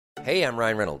Hey, I'm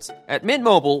Ryan Reynolds. At Mint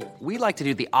Mobile, we like to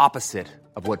do the opposite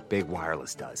of what Big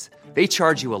Wireless does. They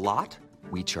charge you a lot,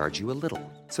 we charge you a little.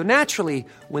 So naturally,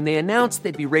 when they announced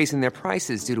they'd be raising their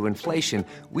prices due to inflation,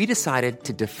 we decided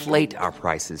to deflate our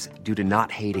prices due to not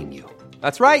hating you.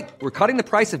 That's right. We're cutting the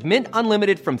price of Mint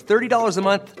Unlimited from $30 a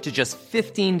month to just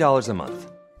 $15 a month.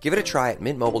 Give it a try at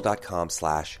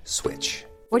mintmobile.com/switch.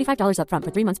 $45 up front for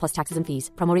 3 months plus taxes and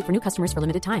fees. Promo rate for new customers for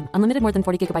limited time. Unlimited more than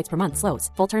 40 gigabytes per month. Slows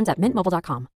full terms at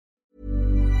mintmobile.com.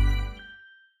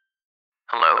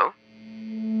 Hello?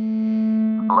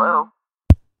 Hello?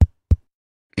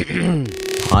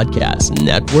 Podcast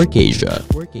Network Asia.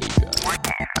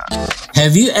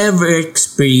 Have you ever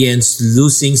experienced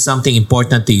losing something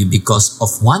important to you because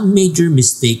of one major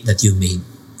mistake that you made?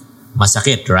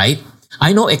 Masakit, right?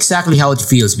 I know exactly how it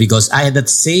feels because I had that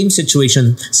same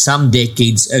situation some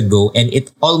decades ago and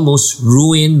it almost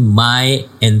ruined my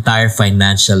entire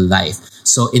financial life.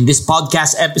 So in this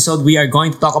podcast episode, we are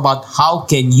going to talk about how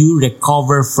can you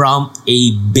recover from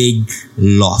a big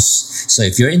loss. So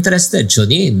if you're interested,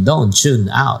 tune in, don't tune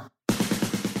out.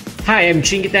 Hi, I'm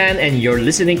Chingitan and you're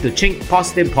listening to Chink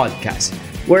Positive Podcast,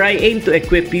 where I aim to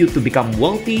equip you to become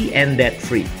wealthy and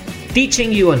debt-free.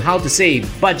 Teaching you on how to save,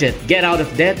 budget, get out of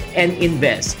debt, and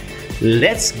invest.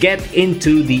 Let's get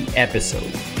into the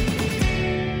episode.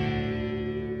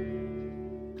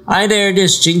 Hi there,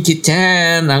 this is Chinky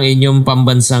Tan, ang inyong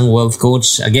pambansang wealth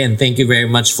coach. Again, thank you very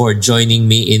much for joining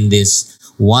me in this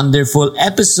wonderful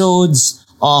episodes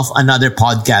of another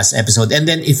podcast episode. And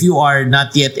then if you are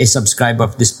not yet a subscriber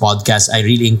of this podcast, I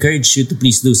really encourage you to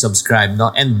please do subscribe.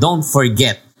 No? And don't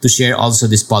forget to share also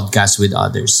this podcast with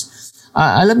others.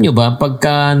 Alam nyo ba,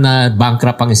 pagka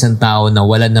na-bankrupt ang isang tao, na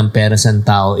wala ng pera sa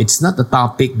tao, it's not a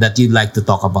topic that you'd like to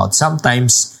talk about.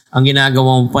 Sometimes, ang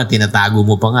ginagawa mo pa, tinatago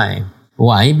mo pa nga eh.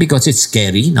 Why? Because it's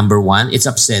scary, number one, it's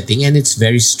upsetting, and it's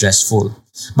very stressful.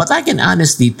 But I can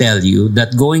honestly tell you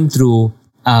that going through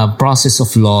a process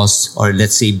of loss, or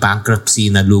let's say bankruptcy,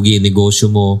 nalugi yung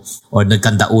negosyo mo, or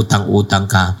nagkanda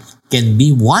utang-utang ka, can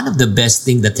be one of the best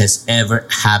thing that has ever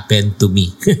happened to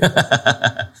me.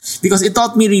 Because it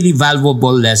taught me really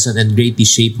valuable lesson and greatly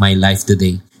shaped my life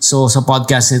today. So sa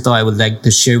podcast nito, I would like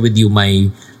to share with you my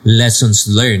lessons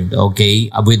learned, okay,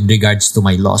 with regards to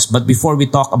my loss. But before we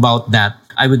talk about that,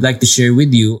 I would like to share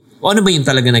with you, ano ba yung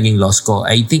talaga naging loss ko?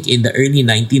 I think in the early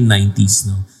 1990s,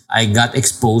 no, I got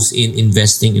exposed in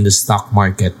investing in the stock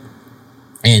market.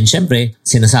 And syempre,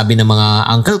 sinasabi ng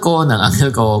mga uncle ko,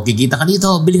 kikita ka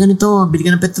dito, bili ka nito, bili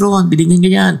ka ng Petron, bili ka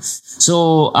ganyan.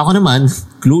 So, ako naman,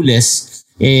 clueless,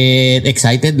 and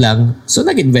excited lang. So,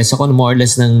 nag-invest ako more or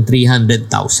less ng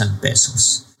 300,000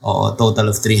 pesos. Oo, total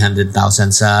of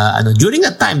 300,000 sa, during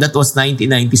that time, that was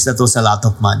 1990s, that was a lot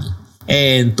of money.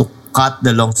 And to cut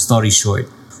the long story short,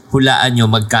 hulaan nyo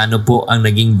magkano po ang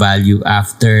naging value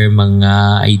after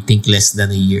mga, I think, less than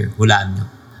a year. Hulaan nyo.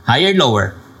 Higher,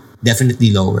 lower? Definitely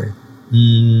lower.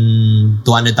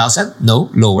 200,000?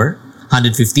 No, lower.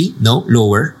 150? No,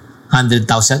 lower.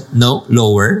 100,000? No,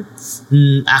 lower.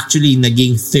 Actually,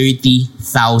 naging 30,000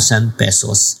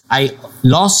 pesos. I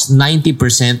lost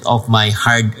 90% of my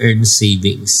hard-earned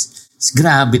savings.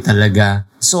 Grabe talaga.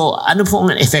 So, ano po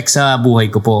ang effect sa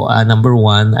buhay ko po? Number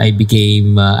one, I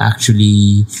became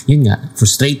actually,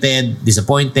 frustrated,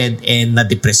 disappointed, and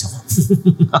na-depress ako.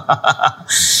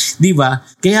 Diba?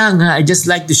 Kaya nga, I just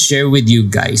like to share with you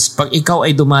guys, pag ikaw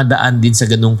ay dumadaan din sa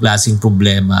ganung klaseng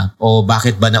problema, o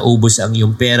bakit ba naubos ang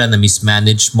iyong pera na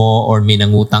mismanage mo, or may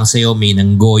nangutang sa'yo, may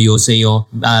nanggoyo sa'yo,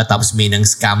 tapos may nang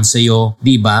scam sa'yo,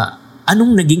 diba?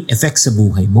 Anong naging effect sa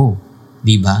buhay mo?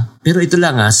 Diba? Pero ito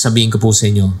lang sabihin ko po sa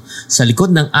inyo, sa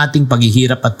likod ng ating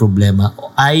paghihirap at problema,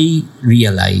 I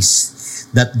realize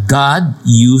that God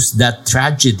used that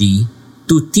tragedy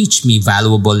to teach me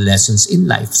valuable lessons in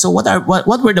life. So what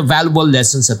were the valuable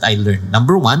lessons that I learned?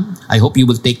 Number one, I hope you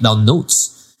will take down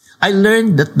notes. I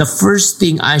learned that the first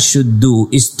thing I should do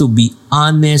is to be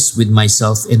honest with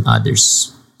myself and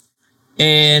others.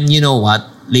 And you know what?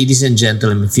 Ladies and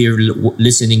gentlemen, if you're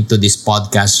listening to this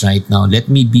podcast right now, let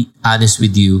me be honest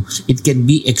with you. It can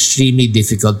be extremely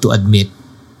difficult to admit,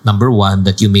 number one,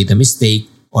 that you made a mistake,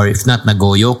 or if not,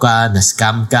 nagoyo ka,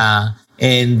 na-scam ka,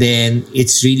 and then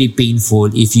it's really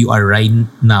painful if you are right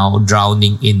now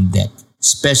drowning in debt.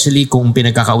 Especially kung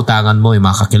pinagkakautangan mo, yung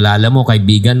mga kakilala mo,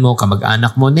 kaibigan mo,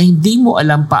 kamag-anak mo, na hindi mo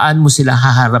alam paano mo sila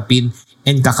haharapin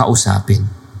and kakausapin.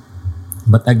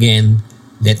 But again,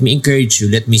 let me encourage you.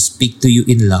 Let me speak to you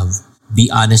in love. Be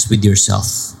honest with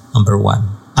yourself. Number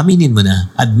one, aminin mo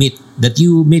na. Admit that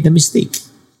you made a mistake.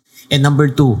 And number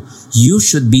two, you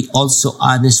should be also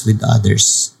honest with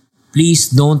others. Please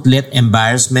don't let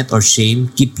embarrassment or shame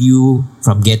keep you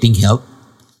from getting help.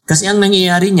 Kasi ang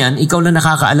nangyayari niyan, ikaw lang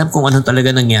nakakaalam kung anong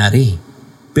talaga nangyari.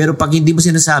 Pero pag hindi mo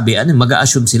sinasabi,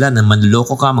 mag-a-assume sila na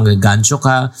manloloko ka, magagancho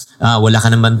ka, wala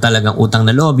ka naman talagang utang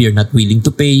na loob, you're not willing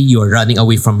to pay, you're running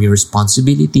away from your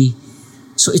responsibility.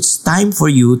 So it's time for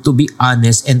you to be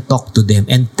honest and talk to them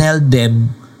and tell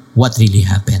them what really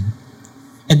happened.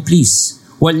 And please,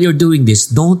 while you're doing this,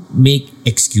 don't make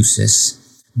excuses.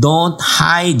 Don't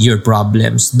hide your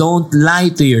problems. Don't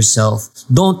lie to yourself.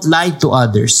 Don't lie to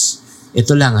others.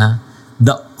 Ito lang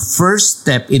the first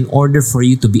step in order for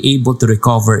you to be able to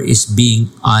recover is being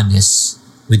honest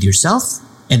with yourself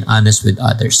and honest with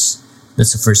others.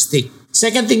 That's the first thing.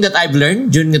 Second thing that I've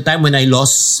learned during the time when I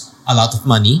lost a lot of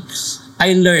money,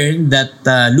 I learned that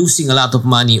losing a lot of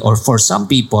money, or for some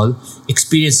people,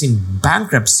 experiencing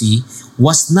bankruptcy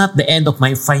was not the end of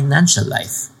my financial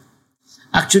life.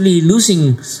 Actually,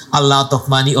 losing a lot of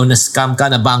money or na-scam ka,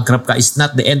 na-bankrupt ka, is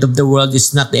not the end of the world.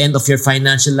 It's not the end of your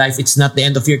financial life. It's not the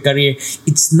end of your career.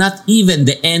 It's not even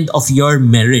the end of your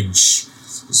marriage.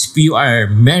 If you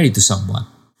are married to someone.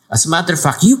 As a matter of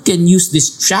fact, you can use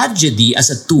this tragedy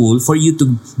as a tool for you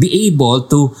to be able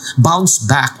to bounce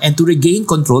back and to regain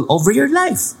control over your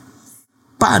life.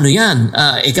 Paano yan?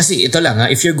 Kasi ito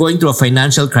lang, if you're going through a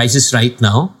financial crisis right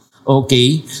now,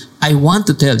 okay, I want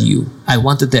to tell you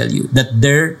that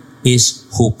there is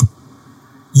hope.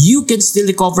 You can still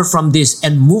recover from this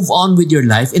and move on with your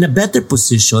life in a better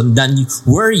position than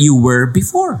where you were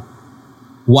before.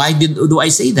 Why do I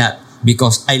say that?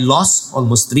 Because I lost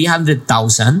almost 300,000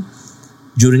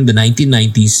 during the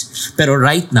 1990s. Pero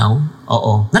right now,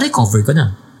 na-recover ko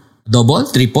na. Double,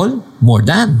 triple, more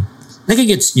than.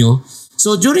 Nagigets nyo?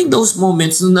 So during those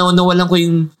moments, nawalan ko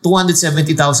yung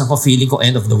 270,000 ko, feeling ko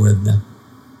end of the world na.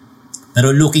 Pero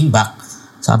looking back,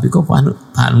 sabi ko, paano?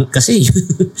 Kasi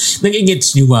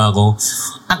nagigets nyo ba ako?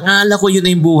 Akala ko yun na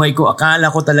yung buhay ko.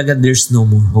 Akala ko talaga there's no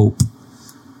more hope.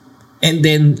 And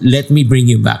then, let me bring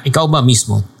you back. Ikaw ba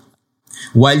mismo?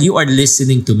 While you are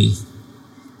listening to me,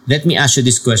 let me ask you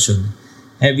this question.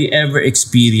 Have you ever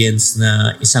experienced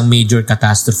na isang major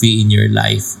catastrophe in your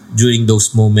life during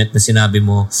those moments na sinabi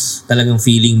mo, talagang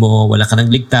feeling mo, wala ka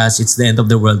nang ligtas, it's the end of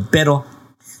the world. Pero,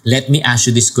 let me ask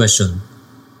you this question.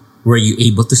 Were you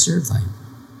able to survive?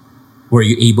 Were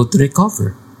you able to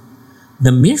recover?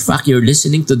 The mere fact you're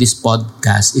listening to this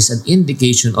podcast is an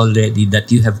indication already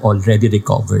that you have already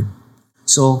recovered.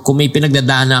 So, kung may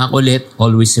pinagdadaanan ako ulit,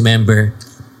 always remember,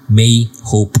 may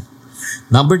hope.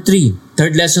 Number 3,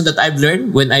 third lesson that I've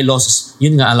learned when I lost, a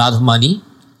lot of money,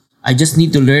 I just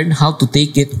need to learn how to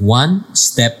take it one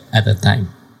step at a time.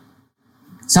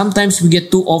 Sometimes we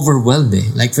get too overwhelmed.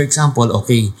 Like for example,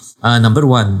 number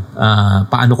 1,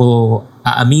 paano ko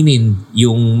aaminin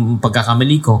yung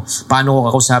pagkakamali ko? Paano ko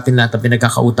kausapin lahat ng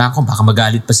pinagkakautang ko? Baka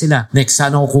magalit pa sila. Next,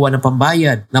 saan ako kuha ng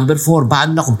pambayad? Number 4,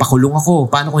 paano na kung pakulong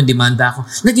ako? Paano kung demanda ako?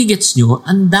 Nagigets nyo?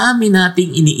 Ang dami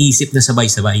nating iniisip na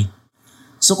sabay-sabay.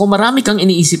 So kung marami kang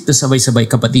iniisip na sabay-sabay,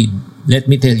 kapatid,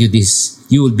 let me tell you this,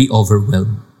 you will be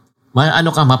overwhelmed.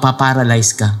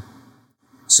 Mapaparalyze ka.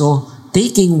 So,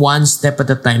 taking one step at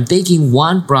a time, taking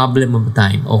one problem at a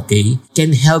time,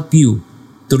 can help you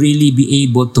to really be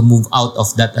able to move out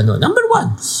of that. Number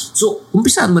 1. So,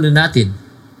 umpisahan muna natin.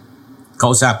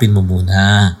 Kausapin mo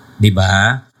muna.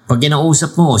 Diba? Pag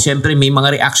kinausap mo, syempre may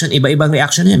mga reaction, iba-ibang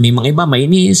reaction yan. May mga iba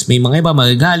mainis, may mga iba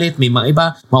magagalit, may mga iba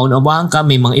maunawaan ka,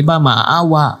 may mga iba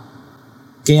maaawa.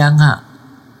 Kaya nga,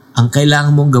 ang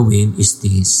kailangan mong gawin is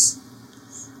this.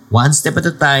 One step at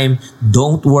a time,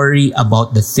 don't worry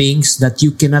about the things that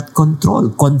you cannot control.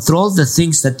 Control the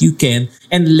things that you can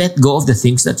and let go of the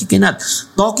things that you cannot.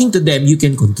 Talking to them, you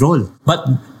can control. But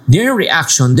their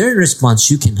reaction, their response,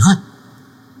 you cannot.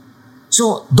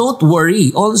 So, don't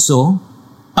worry also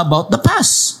about the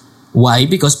past. Why?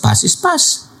 Because past is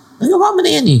past. Nagawa mo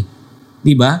na yan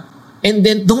Diba? And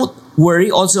then don't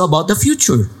worry also about the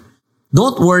future.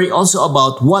 Don't worry also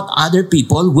about what other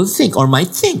people will think or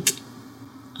might think.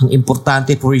 Ang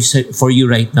importante for you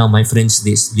right now, my friends,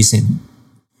 listen.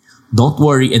 Don't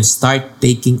worry and start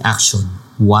taking action.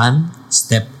 One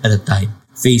step at a time.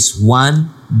 Face one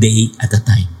day at a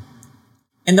time.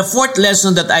 And the 4th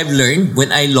lesson that I've learned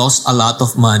when I lost a lot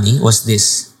of money was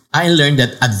this. I learned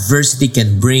that adversity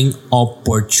can bring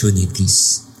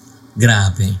opportunities.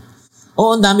 Grabe.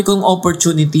 Ang dami kong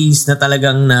opportunities na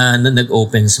talagang na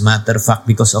nag-open. As a matter of fact,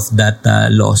 because of that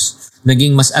loss,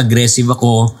 naging mas aggressive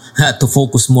ako to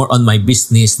focus more on my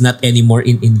business, not anymore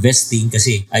in investing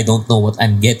kasi I don't know what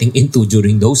I'm getting into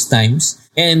during those times.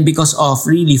 And because of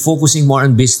really focusing more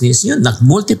on business,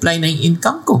 nag-multiply na yung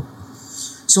income ko.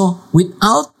 So,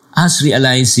 without us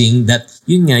realizing that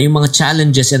yun nga, yung mga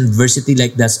challenges and adversity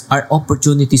like that are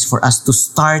opportunities for us to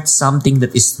start something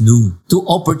that is new. To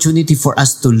opportunity for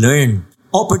us to learn.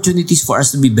 Opportunities for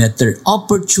us to be better.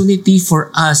 Opportunity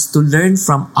for us to learn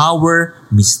from our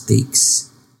mistakes.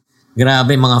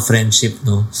 Grabe mga friendship,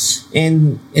 no?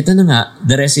 And ito na nga,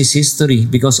 the rest is history.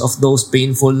 Because of those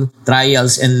painful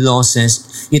trials and losses,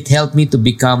 it helped me to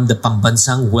become the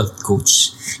pambansang wealth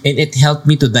coach. And it helped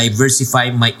me to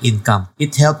diversify my income.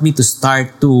 It helped me to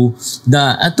start to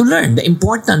learn the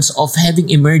importance of having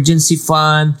emergency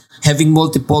fund, having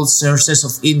multiple sources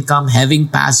of income, having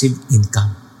passive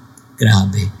income.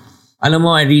 Grabe. Alam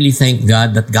mo, I really thank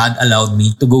God that God allowed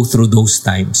me to go through those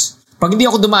times. Pag hindi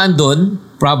ako dumaan doon,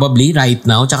 probably right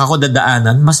now, tsaka ako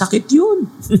dadaanan, masakit yun.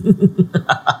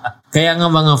 Kaya nga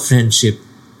mga friendship,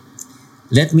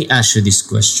 let me ask you this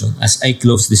question as I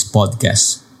close this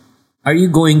podcast. Are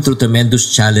you going through tremendous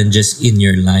challenges in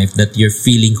your life that you're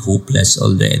feeling hopeless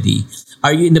already?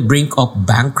 Are you in the brink of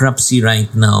bankruptcy right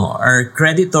now? Are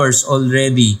creditors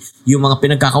already, yung mga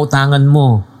pinagkakautangan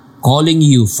mo, calling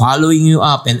you, following you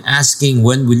up, and asking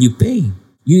when will you pay?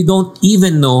 You don't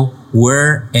even know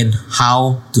where and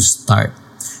how to start.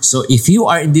 So if you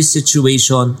are in this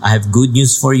situation, I have good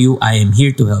news for you. I am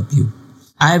here to help you.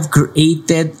 I have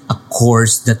created a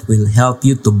course that will help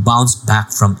you to bounce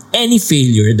back from any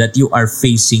failure that you are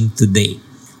facing today.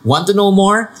 Want to know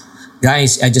more?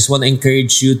 Guys, I just want to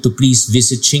encourage you to please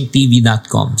visit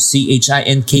ChinkTV.com,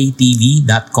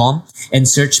 ChinkTV.com, and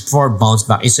search for Bounce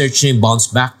Back. Search Bounce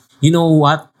Back. You know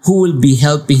what? Who will be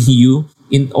helping you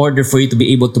in order for you to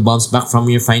be able to bounce back from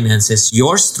your finances?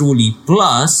 Yours truly.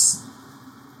 Plus,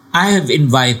 I have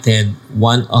invited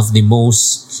one of the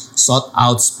most sought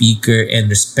out speaker and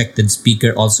respected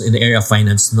speaker also in the area of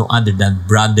finance, no other than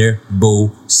Brother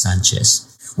Bo Sanchez.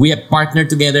 We have partnered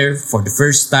together for the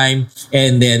first time,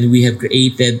 and then we have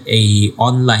created a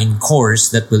online course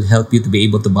that will help you to be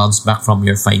able to bounce back from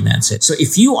your finances. So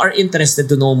if you are interested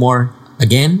to know more,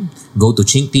 again, go to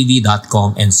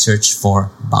ChinkTV.com and search for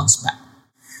Bounce Back.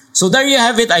 So there you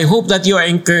have it. I hope that you are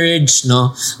encouraged,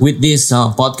 no, with this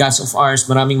podcast of ours.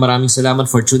 Maraming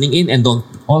salamat for tuning in, and don't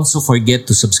also forget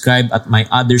to subscribe at my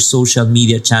other social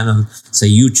media channel sa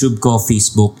YouTube ko,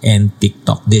 Facebook, and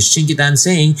TikTok. This Chinky Tan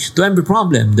saying, to every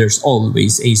problem, there's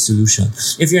always a solution.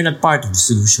 If you're not part of the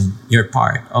solution, you're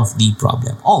part of the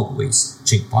problem. Always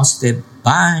Chink Positive.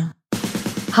 Bye.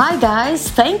 Hi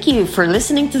guys, thank you for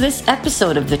listening to this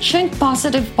episode of the Chink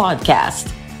Positive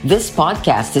Podcast. This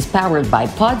podcast is powered by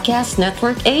Podcast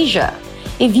Network Asia.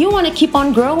 If you want to keep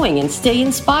on growing and stay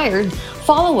inspired,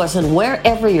 follow us on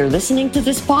wherever you're listening to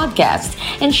this podcast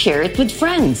and share it with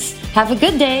friends. Have a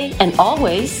good day and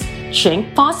always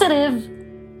Chink Positive.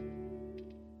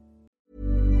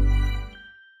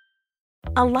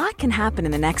 A lot can happen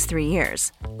in the next 3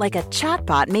 years. Like a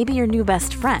chatbot may be your new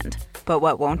best friend. But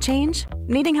what won't change?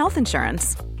 Needing health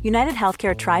insurance. United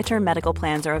Healthcare Tri-Term Medical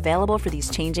Plans are available for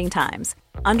these changing times.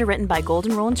 Underwritten by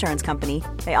Golden Rule Insurance Company,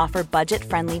 they offer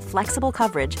budget-friendly, flexible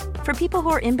coverage for people who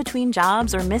are in between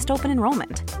jobs or missed open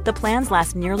enrollment. The plans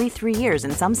last nearly 3 years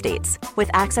in some states, with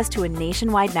access to a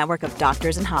nationwide network of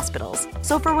doctors and hospitals.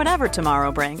 So for whatever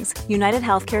tomorrow brings, United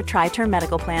Healthcare Tri-Term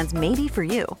Medical Plans may be for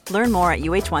you. Learn more at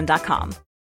uh1.com.